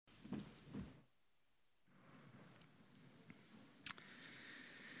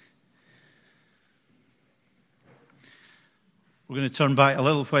We're going to turn back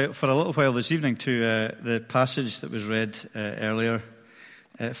for a little while this evening to the passage that was read earlier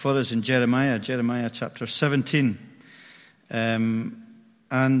for us in Jeremiah chapter 17.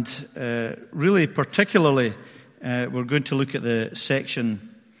 And really particularly, we're going to look at the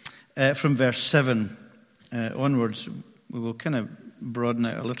section from verse 7 onwards. We will kind of broaden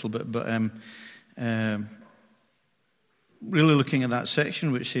it a little bit, but really looking at that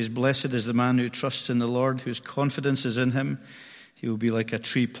section which says, "Blessed is the man who trusts in the Lord, whose confidence is in him. He will be like a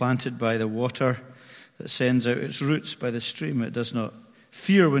tree planted by the water that sends out its roots by the stream. It does not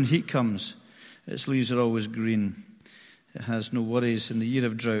fear when heat comes. Its leaves are always green. It has no worries in the year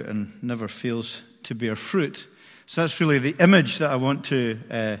of drought and never fails to bear fruit." So that's really the image that I want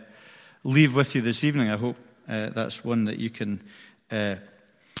to leave with you this evening. I hope that's one that you can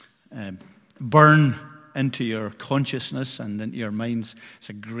burn into your consciousness and into your minds. It's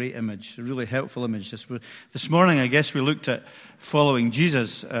a great image, a really helpful image. This morning, I guess, we looked at following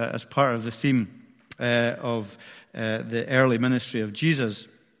Jesus as part of the theme of the early ministry of Jesus.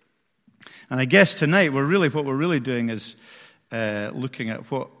 And I guess tonight, what we're really doing is looking at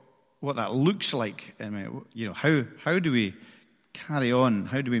what that looks like. I mean, how do we carry on?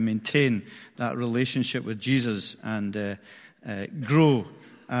 How do we maintain that relationship with Jesus and grow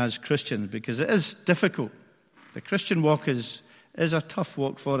as Christians? Because it is difficult. The Christian walk is a tough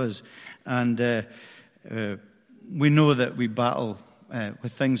walk for us. And we know that we battle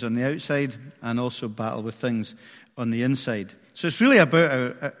with things on the outside and also battle with things on the inside. So it's really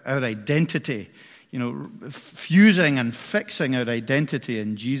about our identity, fusing and fixing our identity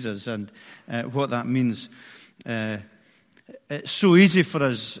in Jesus and what that means. It's so easy for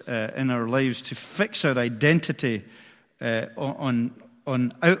us in our lives to fix our identity on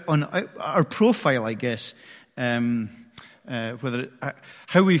our profile, I guess, what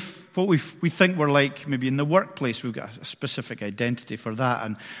we think we're like. Maybe in the workplace, we've got a specific identity for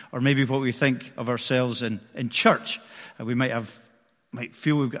that, or maybe what we think of ourselves in church, we might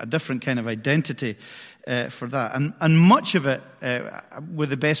feel we've got a different kind of identity for that, and much of it, with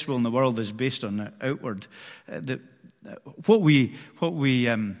the best will in the world, is based on the outward, what we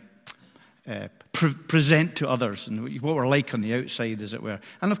present to others and what we're like on the outside, as it were.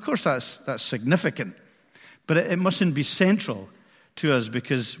 And of course that's significant, but it mustn't be central to us,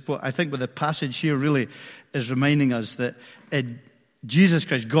 because what I think what the passage here really is reminding us that Jesus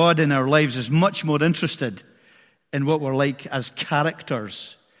Christ, God in our lives, is much more interested in what we're like as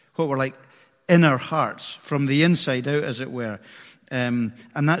characters, what we're like in our hearts, from the inside out, as it were. And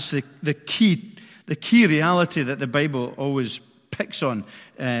that's the key reality that the Bible always picks on.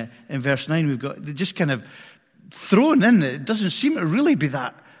 In verse 9, we've got just kind of thrown in. It doesn't seem to really be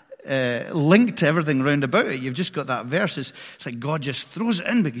that linked to everything round about it. You've just got that verse. It's like God just throws it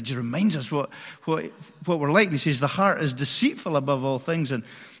in because he reminds us what we're like. And he says, "The heart is deceitful above all things and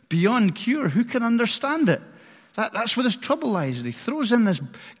beyond cure. Who can understand it?" That's where this trouble lies. And he throws in this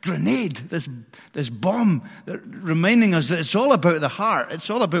grenade, this bomb, reminding us that it's all about the heart. It's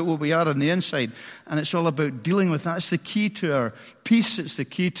all about what we are on the inside. And it's all about dealing with that. It's the key to our peace. It's the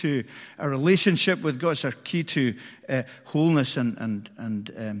key to our relationship with God. It's our key to wholeness and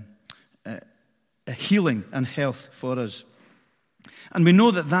healing and health for us. And we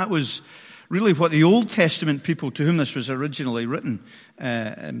know that was really what the Old Testament people to whom this was originally written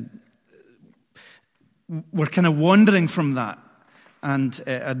were kind of wandering from that and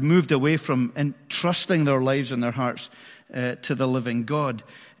had moved away from entrusting their lives and their hearts to the living God.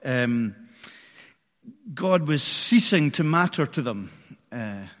 God was ceasing to matter to them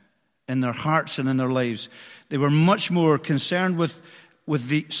in their hearts and in their lives. They were much more concerned with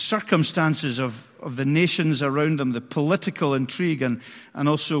the circumstances of the nations around them, the political intrigue, and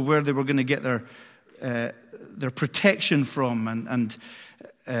also where they were going to get their protection from, and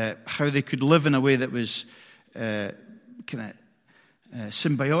how they could live in a way that was kind of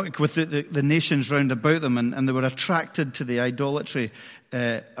symbiotic with the nations round about them, and they were attracted to the idolatry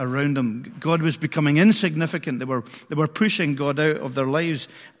around them. God was becoming insignificant. They were pushing God out of their lives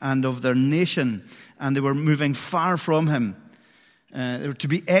and of their nation, and they were moving far from him. They were to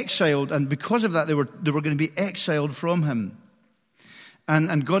be exiled, and because of that, they were going to be exiled from him.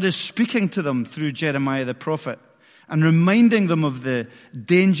 And God is speaking to them through Jeremiah the prophet, and reminding them of the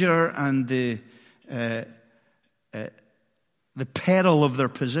danger and the peril of their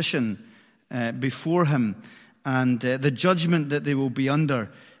position before him, and the judgment that they will be under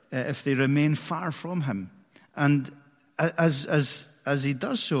if they remain far from him. And as he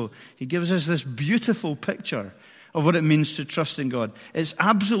does so, he gives us this beautiful picture of what it means to trust in God. It's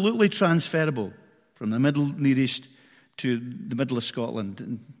absolutely transferable from the Near East to the middle of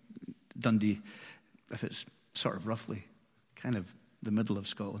Scotland, Dundee, if it's sort of roughly kind of the middle of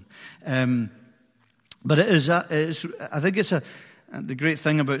Scotland. But it is, I think it's the great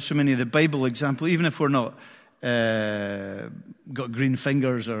thing about so many of the Bible examples, even if we're not got green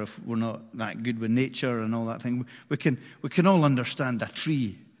fingers, or if we're not that good with nature and all that thing, we can all understand a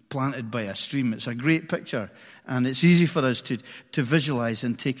tree planted by a stream. It's a great picture, and it's easy for us to visualize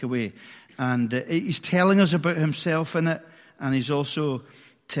and take away. And he's telling us about himself in it, and he's also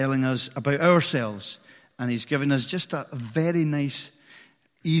telling us about ourselves. And he's giving us just a very nice,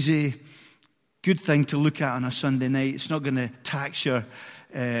 easy, good thing to look at on a Sunday night. It's not going to tax your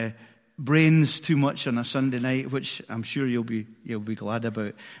brains too much on a Sunday night, which I'm sure you'll be glad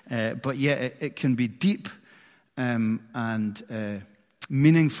about. But yet it can be deep and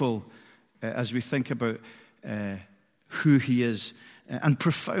meaningful as we think about who he is, and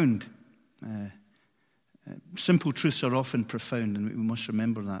profound. Simple truths are often profound, and we must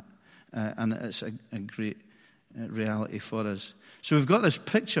remember that. And it's a great reality for us. So we've got this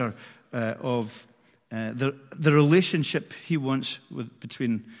picture of the relationship he wants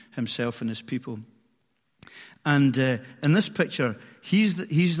between himself and his people. And in this picture, he's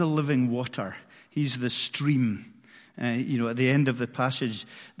the living water. He's the stream. At the end of the passage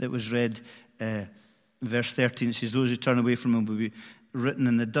that was read, verse 13, it says, "Those who turn away from him will be written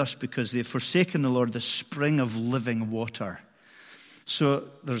in the dust, because they have forsaken the Lord, the spring of living water." So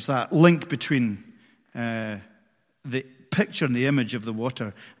there's that link between the picture and the image of the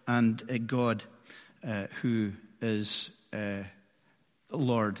water and God, who is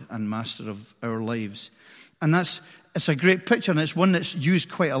Lord and Master of our lives. And it's a great picture, and it's one that's used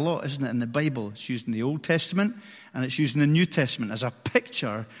quite a lot, isn't it, in the Bible? It's used in the Old Testament, and it's used in the New Testament as a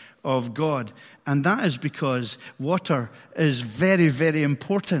picture of God. And that is because water is very, very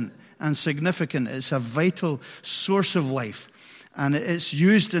important and significant. It's a vital source of life. And it's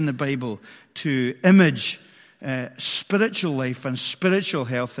used in the Bible to image spiritual life and spiritual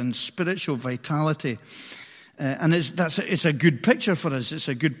health and spiritual vitality. And it's a good picture for us. It's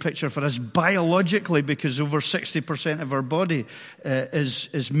a good picture for us biologically, because over 60% of our body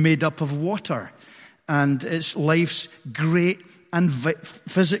is made up of water. And it's life's great and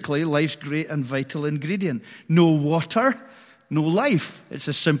physically, life's great and vital ingredient. No water, no life. It's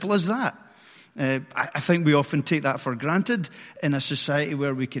as simple as that. I think we often take that for granted in a society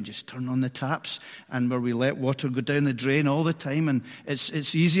where we can just turn on the taps and where we let water go down the drain all the time, and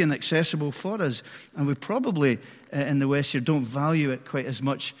it's easy and accessible for us. And we probably, in the West here, don't value it quite as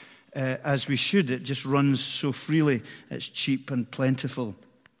much as we should. It just runs so freely. It's cheap and plentiful.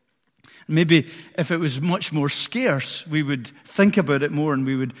 Maybe if it was much more scarce, we would think about it more, and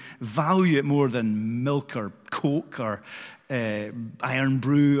we would value it more than milk or Coke or Iron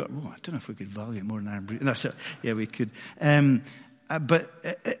Brew. I don't know if we could value it more than Iron Brew. That's it. Yeah, we could. But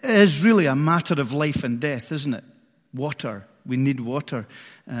it is really a matter of life and death, isn't it? Water. We need water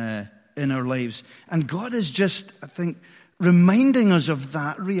in our lives. And God is just, I think, reminding us of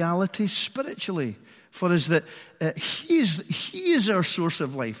that reality spiritually for us, that He is our source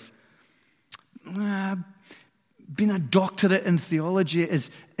of life. Being a doctorate in theology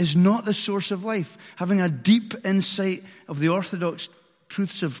is not the source of life. Having a deep insight of the orthodox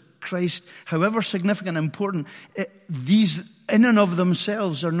truths of Christ, however significant and important, these in and of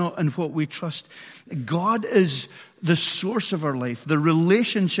themselves are not in what we trust. God is the source of our life. The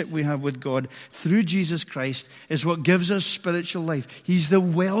relationship we have with God through Jesus Christ is what gives us spiritual life. He's the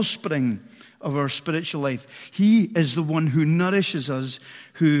wellspring of our spiritual life. He is the one who nourishes us,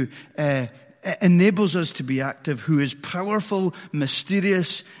 who enables us to be active, who is powerful,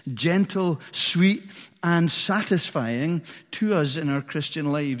 mysterious, gentle, sweet, and satisfying to us in our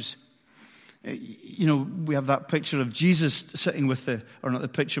Christian lives. We have that picture of Jesus sitting with or not the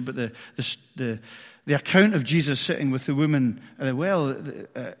picture, but the account of Jesus sitting with the woman at the well,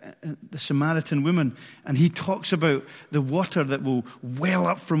 the Samaritan woman, and he talks about the water that will well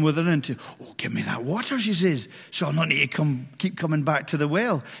up from within into, give me that water, she says, so I'll not need to keep coming back to the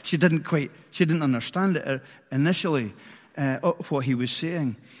well. She didn't understand it initially, what he was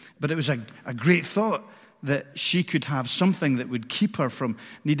saying, but it was a great thought that she could have something that would keep her from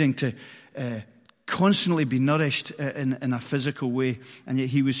needing to constantly be nourished in a physical way. And yet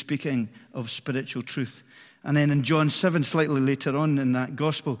he was speaking of spiritual truth. And then in John 7, slightly later on in that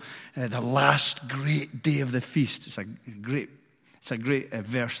gospel, the last great day of the feast. It's a great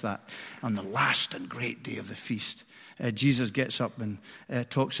verse, that. On the last and great day of the feast, Jesus gets up and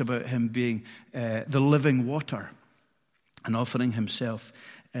talks about him being the living water and offering himself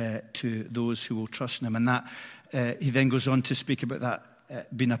to those who will trust in him. And that he then goes on to speak about that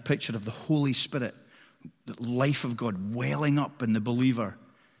being a picture of the Holy Spirit, the life of God welling up in the believer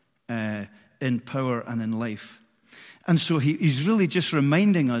in power and in life. And so he's really just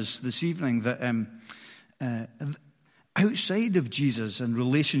reminding us this evening that outside of Jesus and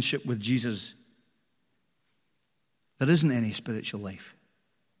relationship with Jesus, there isn't any spiritual life.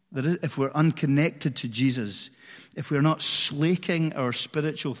 If we're unconnected to Jesus, if we're not slaking our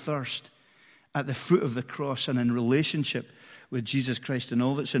spiritual thirst at the foot of the cross and in relationship with Jesus Christ and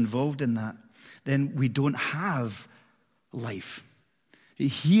all that's involved in that, then we don't have life.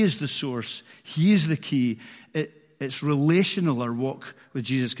 He is the source. He is the key. It's relational, our walk with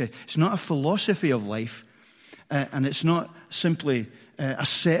Jesus Christ. It's not a philosophy of life, and it's not simply a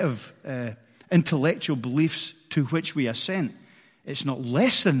set of intellectual beliefs to which we assent. It's not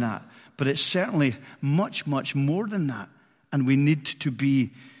less than that, but it's certainly much, much more than that. And we need to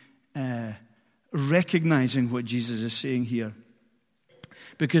be recognizing what Jesus is saying here.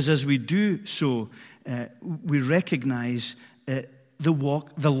 Because as we do so, we recognize the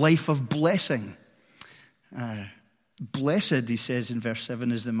life of blessing. Blessed, he says in verse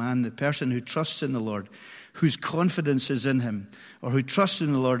 7, is the person who trusts in the Lord, whose confidence is in him, or who trusts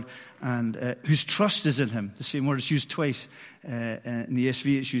in the Lord and whose trust is in him. The same word is used twice. In the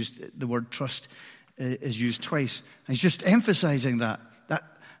ESV, the word trust is used twice. And he's just emphasizing that.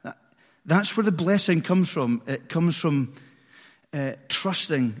 That's where the blessing comes from. It comes from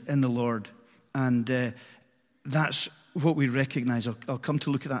trusting in the Lord. And that's what we recognize. I'll come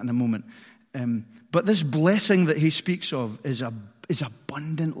to look at that in a moment. But this blessing that he speaks of is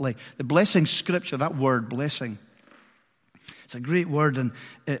abundantly. The blessing scripture, that word, blessing, it's a great word, and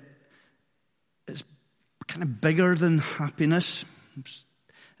it's kind of bigger than happiness,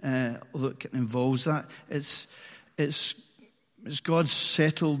 although it involves that. It's God's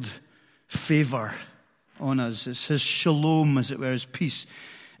settled favor on us. It's his shalom, as it were, his peace.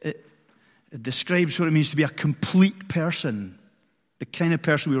 It describes what it means to be a complete person. The kind of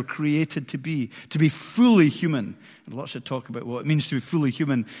person we were created to be fully human. And lots of talk about what it means to be fully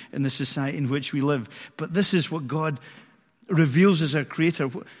human in the society in which we live. But this is what God reveals as our creator.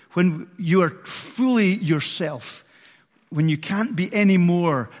 When you are fully yourself, when you can't be any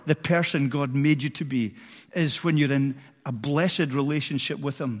more the person God made you to be, is when you're in a blessed relationship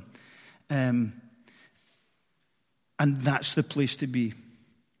with him. And that's the place to be.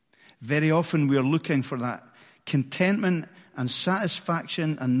 Very often we are looking for that contentment and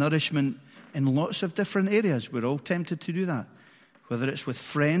satisfaction and nourishment in lots of different areas. We're all tempted to do that. Whether it's with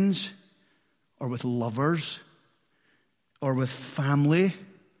friends or with lovers or with family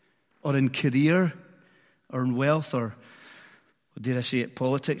or in career or in wealth or, dare I say it,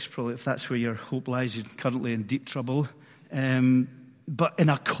 politics. Probably if that's where your hope lies, you're currently in deep trouble. But in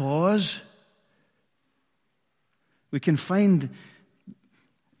a cause, we can find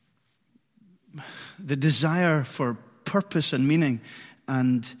the desire for purpose and meaning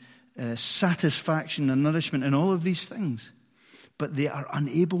and satisfaction and nourishment in all of these things. But they are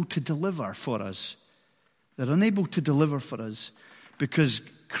unable to deliver for us. They're unable to deliver for us because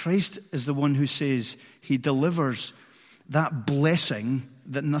Christ is the one who says he delivers that blessing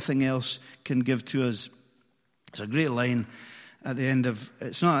that nothing else can give to us. It's a great line at the end of,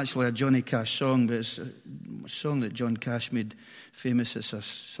 it's not actually a Johnny Cash song, but it's a song that John Cash made famous. It's a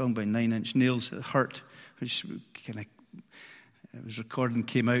song by 9 Inch Nails, Hurt, which it was recorded and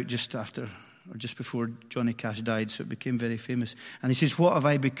came out just after or just before Johnny Cash died, so it became very famous. And he says, "What have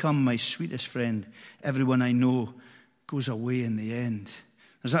I become, my sweetest friend? Everyone I know goes away in the end."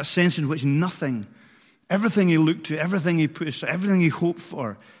 There's that sense in which everything he looked to, everything he put aside, everything he hoped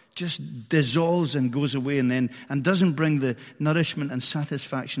for, just dissolves and goes away in the end and doesn't bring the nourishment and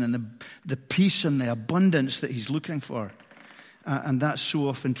satisfaction and the peace and the abundance that he's looking for. And that's so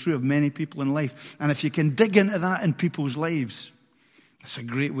often true of many people in life. And if you can dig into that in people's lives, it's a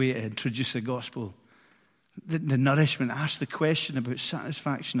great way to introduce the gospel. The nourishment, ask the question about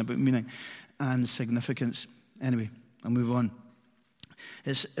satisfaction, about meaning and significance. Anyway, I'll move on.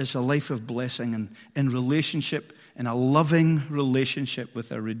 It's a life of blessing and in relationship, in a loving relationship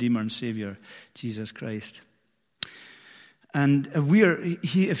with our Redeemer and Savior, Jesus Christ. And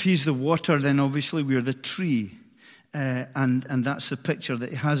if he's the water, then obviously we're the tree. And that's the picture that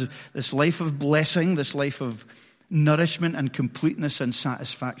he has, this life of blessing, this life of nourishment and completeness and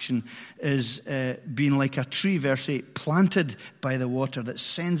satisfaction is being like a tree, verse 8, planted by the water that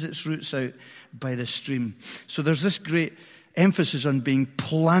sends its roots out by the stream. So there's this great emphasis on being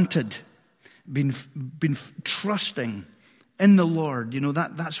planted, being trusting in the Lord. You know,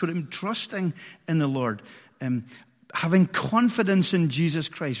 that's what it means, trusting in the Lord. Having confidence in Jesus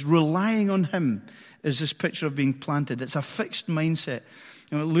Christ, relying on him is this picture of being planted. It's a fixed mindset.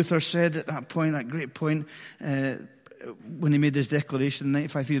 You know, Luther said at that point, that great point, when he made his declaration in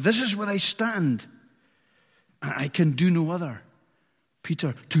 95, this is where I stand. I can do no other.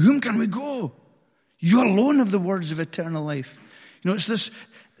 Peter, to whom can we go? You alone have the words of eternal life. It's this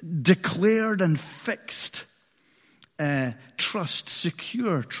declared and fixed trust,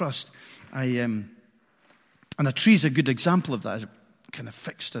 secure trust. And a tree is a good example of that. It's kind of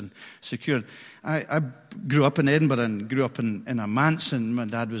fixed and secured. I grew up in Edinburgh and grew up in a manse, and my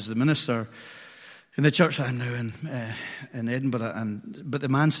dad was the minister in the church I'm now in Edinburgh. But the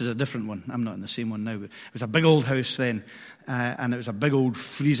manse is a different one. I'm not in the same one now. But it was a big old house then, and it was a big old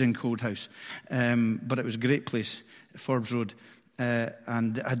freezing cold house. But it was a great place, Forbes Road.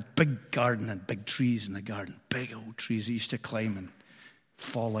 And it had big garden and big trees in the garden. Big old trees I used to climb and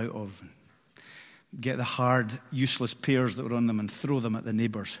fall out of. And get the hard, useless pears that were on them and throw them at the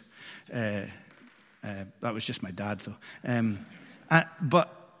neighbours. That was just my dad, though.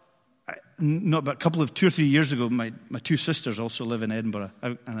 But a couple of 2 or 3 years ago, my two sisters also live in Edinburgh.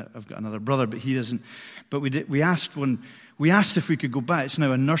 And I've got another brother, but he doesn't. But we asked if we could go back. It's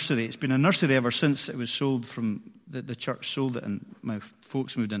now a nursery. It's been a nursery ever since it was sold from the church sold it, and my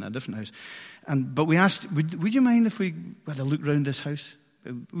folks moved into a different house. But we asked, would you mind if we had a look around this house?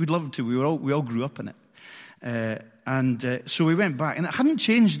 We'd love to. We all grew up in it. So we went back, and it hadn't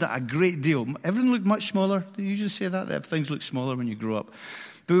changed that a great deal. Everything looked much smaller. They usually say that things look smaller when you grow up.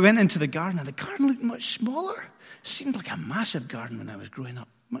 But we went into the garden, and the garden looked much smaller. It seemed like a massive garden when I was growing up,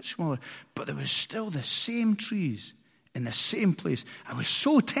 much smaller. But there was still the same trees in the same place. I was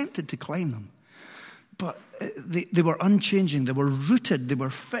so tempted to climb them. But they were unchanging. They were rooted. They were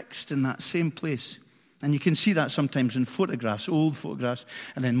fixed in that same place. And you can see that sometimes in photographs, old photographs,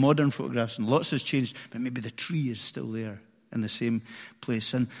 and then modern photographs, and lots has changed, but maybe the tree is still there in the same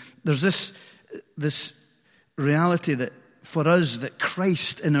place. And there's this reality that for us, that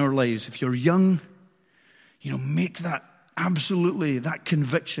Christ in our lives, if you're young, make that absolutely, that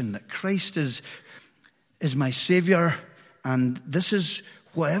conviction that Christ is my Savior, and this is,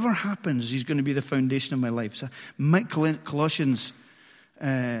 whatever happens, He's going to be the foundation of my life. So Colossians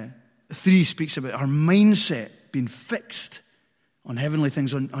 3 speaks about our mindset being fixed on heavenly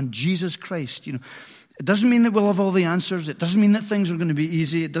things, on Jesus Christ. It doesn't mean that we'll have all the answers. It doesn't mean that things are going to be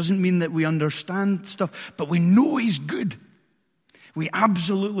easy. It doesn't mean that we understand stuff, but we know He's good. We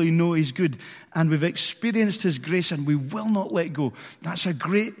absolutely know He's good, and we've experienced His grace, and we will not let go. That's a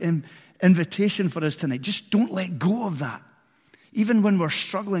great invitation for us tonight. Just don't let go of that. Even when we're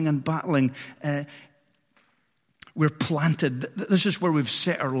struggling and battling, we're planted. This is where we've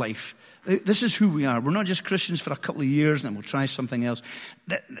set our life. This is who we are. We're not just Christians for a couple of years and then we'll try something else.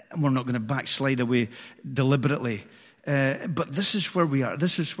 We're not going to backslide away deliberately. But this is where we are.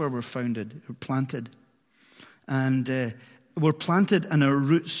 This is where we're founded. We're planted. And we're planted, and our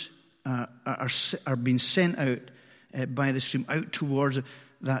roots are being sent out by the stream, out towards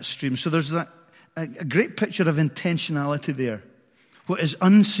that stream. So there's a great picture of intentionality there. What is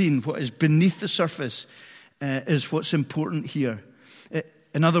unseen, what is beneath the surface, is what's important here.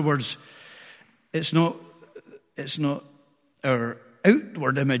 In other words, it's not our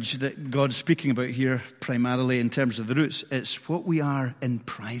outward image that God's speaking about here primarily in terms of the roots. It's what we are in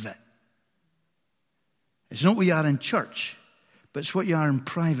private. It's not what we are in church, but it's what you are in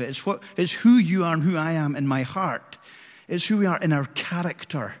private. It's who you are and who I am in my heart. It's who we are in our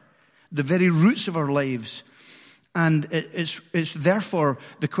character, the very roots of our lives. And it's therefore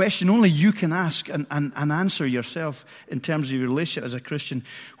the question only you can ask and answer yourself in terms of your relationship as a Christian.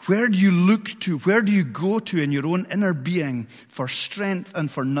 Where do you look to? Where do you go to in your own inner being for strength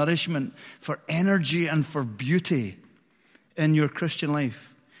and for nourishment, for energy and for beauty in your Christian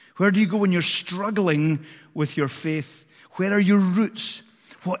life? Where do you go when you're struggling with your faith? Where are your roots?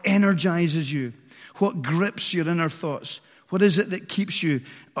 What energizes you? What grips your inner thoughts? What is it that keeps you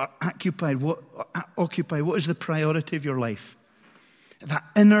occupied? What is the priority of your life? That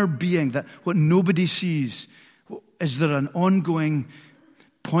inner being, that what nobody sees. Is there an ongoing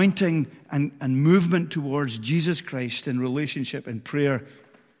pointing and movement towards Jesus Christ in relationship, in prayer,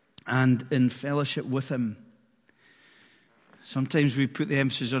 and in fellowship with Him? Sometimes we put the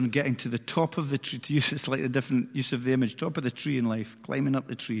emphasis on getting to the top of the tree, to use it's like a different use of the image, top of the tree in life, climbing up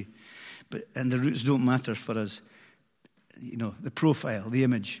the tree. And the roots don't matter for us. The profile, the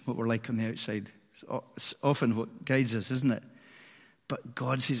image, what we're like on the outside. It's often what guides us, isn't it? But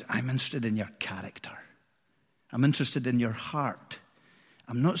God says, I'm interested in your character. I'm interested in your heart.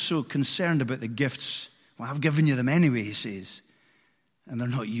 I'm not so concerned about the gifts. Well, I've given you them anyway, He says. And they're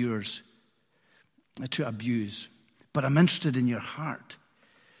not yours to abuse. But I'm interested in your heart.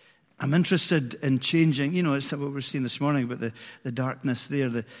 I'm interested in changing. It's what we're seeing this morning about the darkness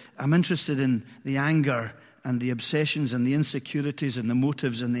there. I'm interested in the anger and the obsessions and the insecurities and the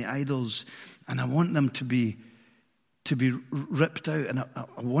motives and the idols. And I want them to be to be ripped out. And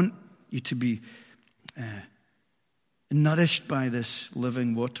I want you to be nourished by this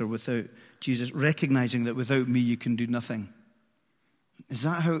living water without Jesus, recognizing that without me you can do nothing. Does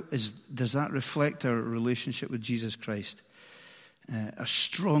that reflect our relationship with Jesus Christ? A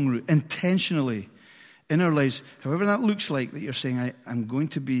strong root, intentionally in our lives, however that looks like, that you're saying, I'm going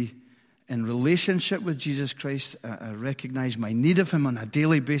to be in relationship with Jesus Christ. I recognize my need of him on a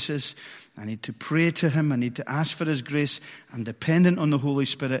daily basis. I need to pray to him. I need to ask for his grace. I'm dependent on the Holy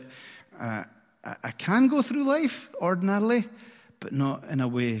Spirit. I can go through life ordinarily, but not in a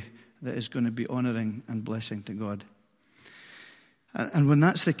way that is going to be honoring and blessing to God. And when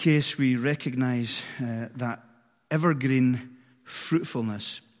that's the case, we recognize that evergreen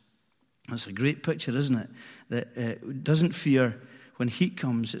fruitfulness. That's a great picture, isn't it? That it doesn't fear when heat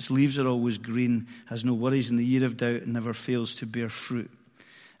comes. Its leaves are always green, has no worries in the year of doubt, and never fails to bear fruit.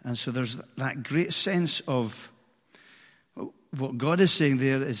 And so there's that great sense of what God is saying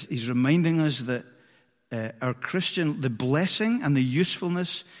there is he's reminding us that our Christian, the blessing and the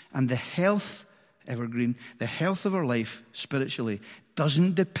usefulness and the health, evergreen, the health of our life spiritually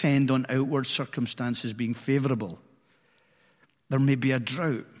doesn't depend on outward circumstances being favorable. There may be a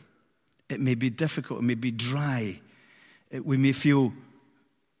drought. It may be difficult. It may be dry. We may feel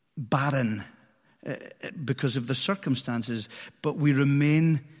barren because of the circumstances, but we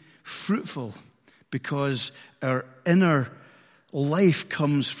remain fruitful because our inner life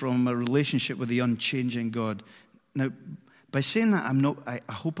comes from a relationship with the unchanging God. Now, by saying that, I'm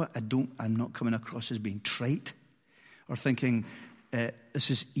not coming across as being trite or thinking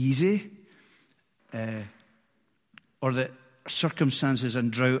this is easy, or that circumstances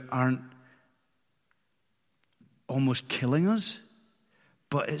and drought aren't almost killing us,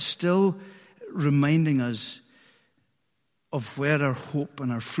 but it's still reminding us of where our hope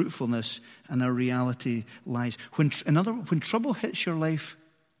and our fruitfulness and our reality lies. When trouble hits your life,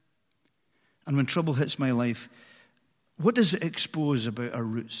 and when trouble hits my life, what does it expose about our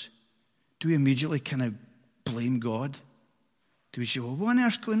roots? Do we immediately kind of blame God? Do we say, well, what on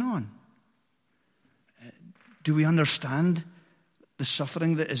earth's going on? Do we understand the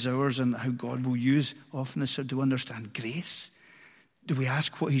suffering that is ours and how God will use often this? Do we understand grace? Do we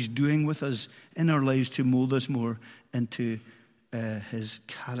ask what he's doing with us in our lives to mold us more into his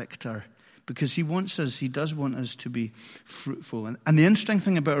character? Because he does want us to be fruitful. And the interesting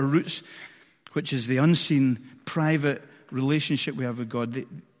thing about our roots, which is the unseen, private relationship we have with God, the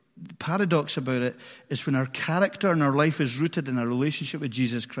paradox about it is when our character and our life is rooted in our relationship with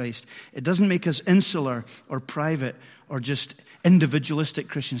Jesus Christ, it doesn't make us insular or private or just individualistic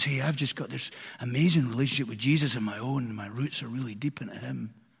Christians. Hey, I've just got this amazing relationship with Jesus on my own, and my roots are really deep into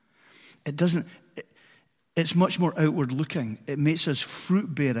him. It doesn't. It's much more outward looking. It makes us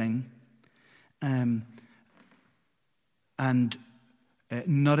fruit bearing and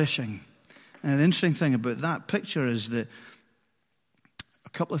nourishing. And the interesting thing about that picture is that a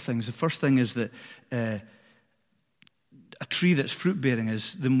couple of things. The first thing is that a tree that's fruit-bearing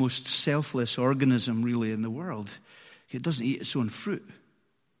is the most selfless organism really in the world. It doesn't eat its own fruit.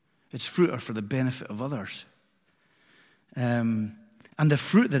 Its fruit are for the benefit of others. And the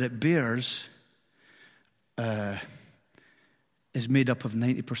fruit that it bears is made up of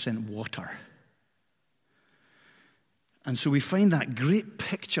 90% water. And so we find that great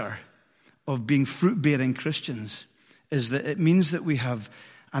picture of being fruit-bearing Christians is that it means that we have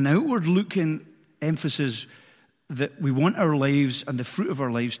an outward-looking emphasis that we want our lives and the fruit of our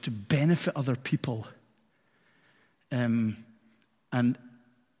lives to benefit other people, and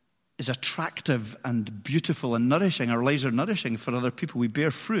is attractive and beautiful and nourishing. Our lives are nourishing for other people. We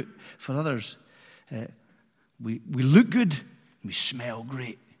bear fruit for others. We look good. We smell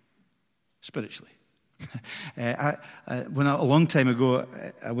great spiritually. A long time ago,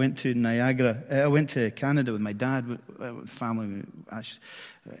 I went to Niagara. I went to Canada with my dad, with family.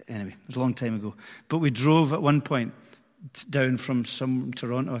 Anyway, it was a long time ago. But we drove at one point down from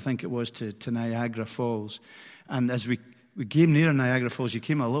Toronto, I think it was, to Niagara Falls. And as we came near Niagara Falls, you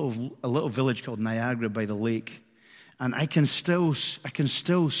came a little village called Niagara by the lake, and I can still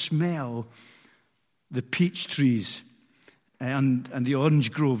smell the peach trees and the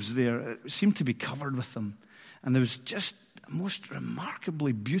orange groves there. It seemed to be covered with them. And there was just a most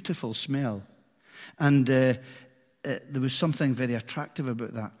remarkably beautiful smell. And there was something very attractive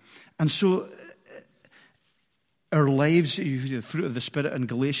about that. And so our lives, the fruit of the Spirit in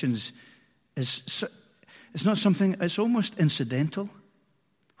Galatians, it's not something, it's almost incidental.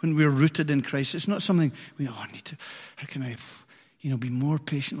 When we're rooted in Christ, it's not something I need to, how can I, Be more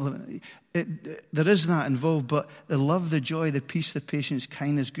patient. There is that involved, but the love, the joy, the peace, the patience,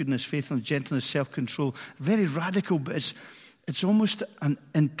 kindness, goodness, faithfulness, gentleness, self-control, very radical, but it's almost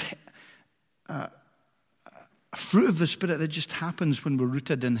a fruit of the Spirit that just happens when we're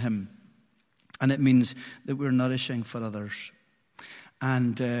rooted in Him. And it means that we're nourishing for others.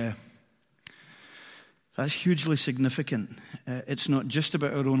 And that's hugely significant. It's not just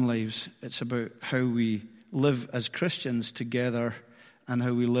about our own lives. It's about how we live as Christians together and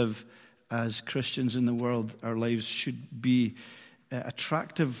how we live as Christians in the world. Our lives should be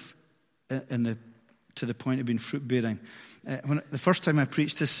attractive to the point of being fruit-bearing. The first time I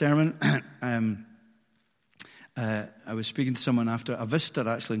preached this sermon, I was speaking to someone after a visitor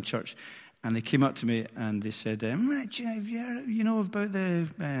actually in church, and they came up to me and they said, have you heard, about the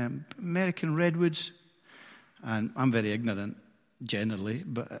American redwoods? And I'm very ignorant generally,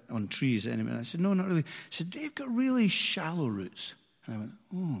 but on trees anyway. And I said, no, not really. He said, they've got really shallow roots. And I went,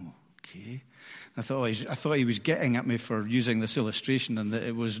 oh, okay. I thought he was getting at me for using this illustration and that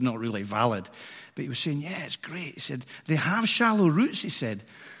it was not really valid. But he was saying, yeah, it's great. He said, they have shallow roots, he said.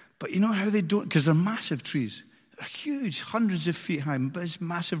 But you know how they don't? Because they're massive trees. They're huge, hundreds of feet high, but it's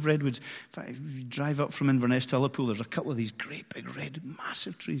massive redwoods. In fact, if you drive up from Inverness to Liverpool, there's a couple of these great big red,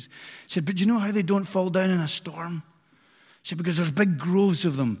 massive trees. He said, but do you know how they don't fall down in a storm? He said, because there's big groves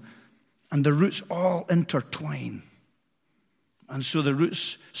of them, and the roots all intertwine. And so the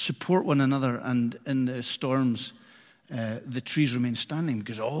roots support one another, and in the storms, the trees remain standing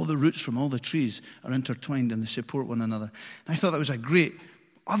because all the roots from all the trees are intertwined and they support one another. And I thought that was a great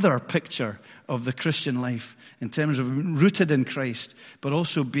other picture of the Christian life in terms of being rooted in Christ, but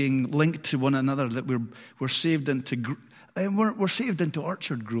also being linked to one another, that we're saved into we're saved into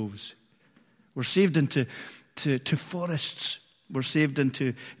orchard groves. We're saved into forests. We're saved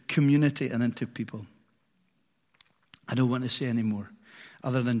into community and into people. I don't want to say any more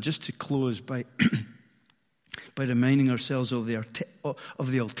other than just to close by by reminding ourselves of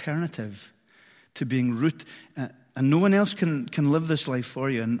the alternative to being rooted. And no one else can live this life for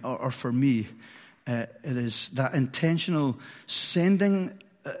you or for me. It is that intentional sending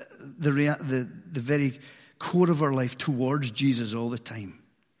the very core of our life towards Jesus all the time,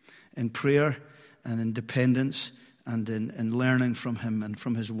 in prayer and in dependence and in learning from Him and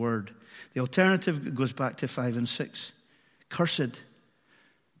from His Word. The alternative goes back to 5 and 6. Cursed,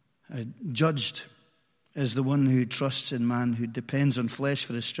 judged is the one who trusts in man, who depends on flesh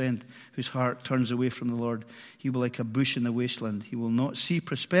for his strength, whose heart turns away from the Lord. He will be like a bush in the wasteland. He will not see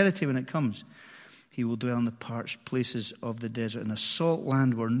prosperity when it comes. He will dwell in the parched places of the desert, in a salt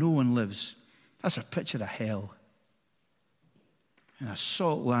land where no one lives. That's a picture of hell. In a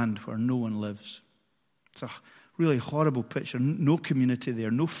salt land where no one lives. It's a really horrible picture. No community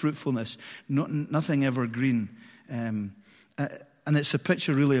there, no fruitfulness, nothing evergreen. And it's a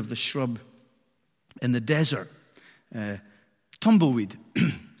picture really of the shrub in the desert. Tumbleweed,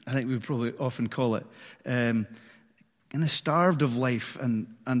 I think we would probably often call it. And is starved of life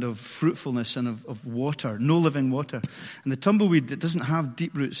and of fruitfulness and of water, no living water. And the tumbleweed, it doesn't have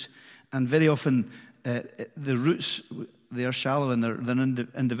deep roots. And very often the roots, they are shallow and they're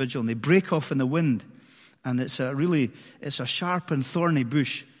individual. And they break off in the wind. And it's a sharp and thorny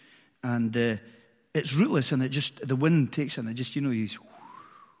bush. And it's rootless, and the wind takes it, and these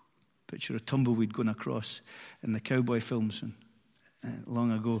picture of tumbleweed going across in the cowboy films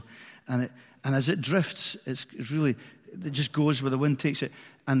long ago. And as it drifts, it just goes where the wind takes it,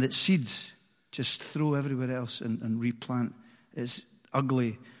 and its seeds just throw everywhere else and replant. It's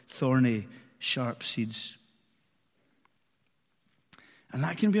ugly, thorny, sharp seeds. And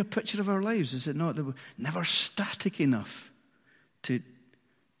that can be a picture of our lives, is it not? That we're never static enough to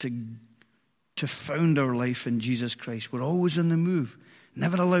found our life in Jesus Christ. We're always on the move.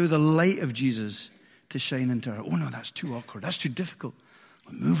 Never allow the light of Jesus to shine into our. Oh no, that's too awkward. That's too difficult.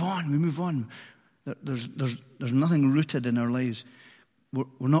 We move on. There's nothing rooted in our lives. We're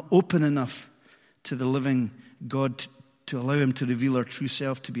not open enough to the living God to allow Him to reveal our true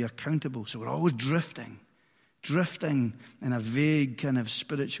self, to be accountable. So we're always drifting in a vague kind of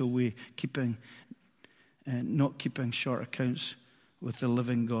spiritual way, not keeping short accounts with the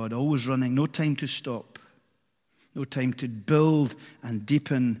living God, always running, no time to stop, no time to build and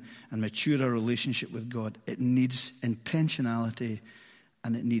deepen and mature our relationship with God. It needs intentionality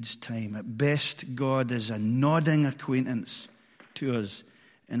and it needs time. At best, God is a nodding acquaintance to us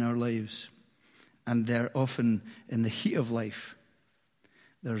in our lives. And they're often in the heat of life.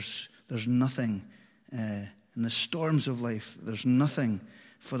 There's nothing, in the storms of life, there's nothing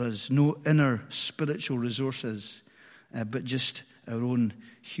for us, no inner spiritual resources, but just our own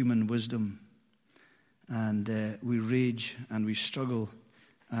human wisdom. and we rage and we struggle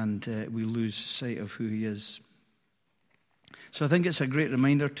and we lose sight of who he is. So I think it's a great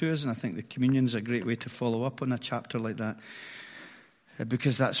reminder to us, and I think the communion's a great way to follow up on a chapter like that,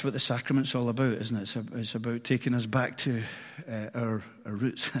 because that's what the sacrament's all about, isn't it? It's about taking us back to our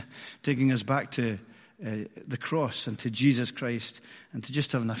roots, taking us back to the cross and to Jesus Christ, and to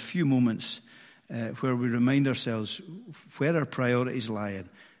just having a few moments where we remind ourselves where our priorities lie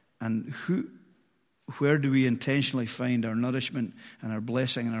and where do we intentionally find our nourishment and our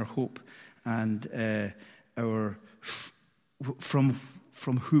blessing and our hope, and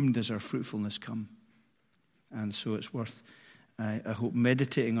from whom does our fruitfulness come? And so it's worth, I hope,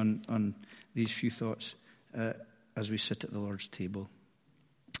 meditating on these few thoughts as we sit at the Lord's table.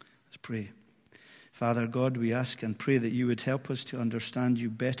 Let's pray. Father God, we ask and pray that you would help us to understand you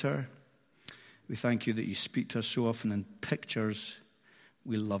better. We thank you that you speak to us so often in pictures.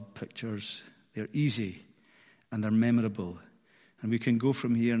 We love pictures. They're easy and they're memorable. And we can go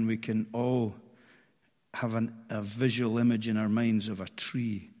from here and we can all have a visual image in our minds of a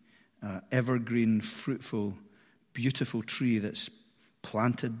tree, evergreen, fruitful, beautiful tree that's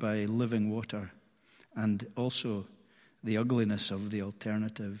planted by living water, and also the ugliness of the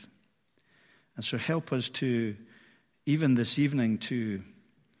alternative. And so help us to, even this evening, to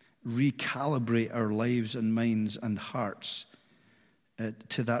recalibrate our lives and minds and hearts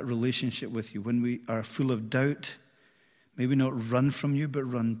to that relationship with you. When we are full of doubt, may we not run from you, but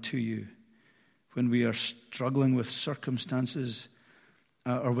run to you. When we are struggling with circumstances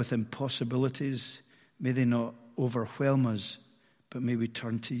or with impossibilities, may they not overwhelm us, but may we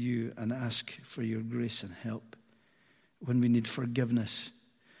turn to you and ask for your grace and help. When we need forgiveness,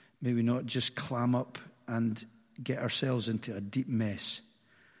 may we not just clam up and get ourselves into a deep mess,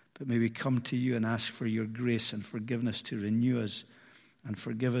 but may we come to you and ask for your grace and forgiveness to renew us and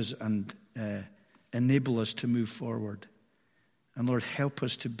forgive us and enable us to move forward. And Lord, help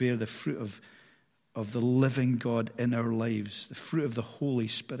us to bear the fruit of the living God in our lives, the fruit of the Holy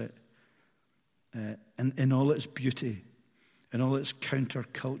Spirit, in all its beauty, in all its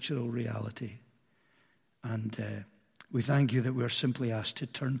countercultural reality. And we thank you that we're simply asked to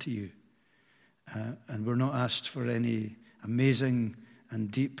turn to you. And we're not asked for any amazing and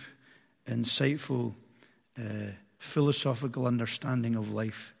deep, insightful, philosophical understanding of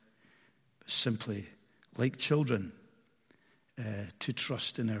life, but simply, like children, to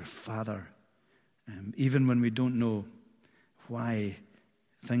trust in our Father, even when we don't know why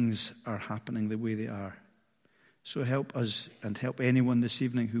things are happening the way they are. So help us and help anyone this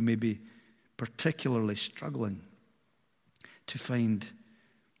evening who may be particularly struggling to find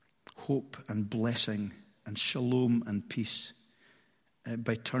hope and blessing and shalom and peace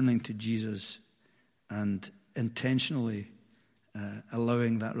by turning to Jesus and intentionally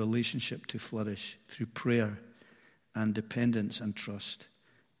allowing that relationship to flourish through prayer and dependence and trust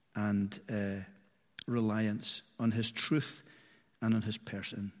and reliance on his truth and on his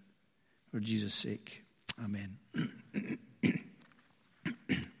person. For Jesus' sake, amen.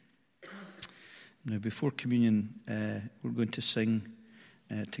 Now, before communion, we're going to sing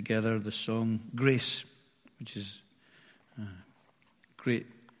together the song Grace, which is a great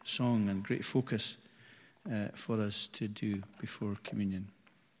song and great focus for us to do before communion.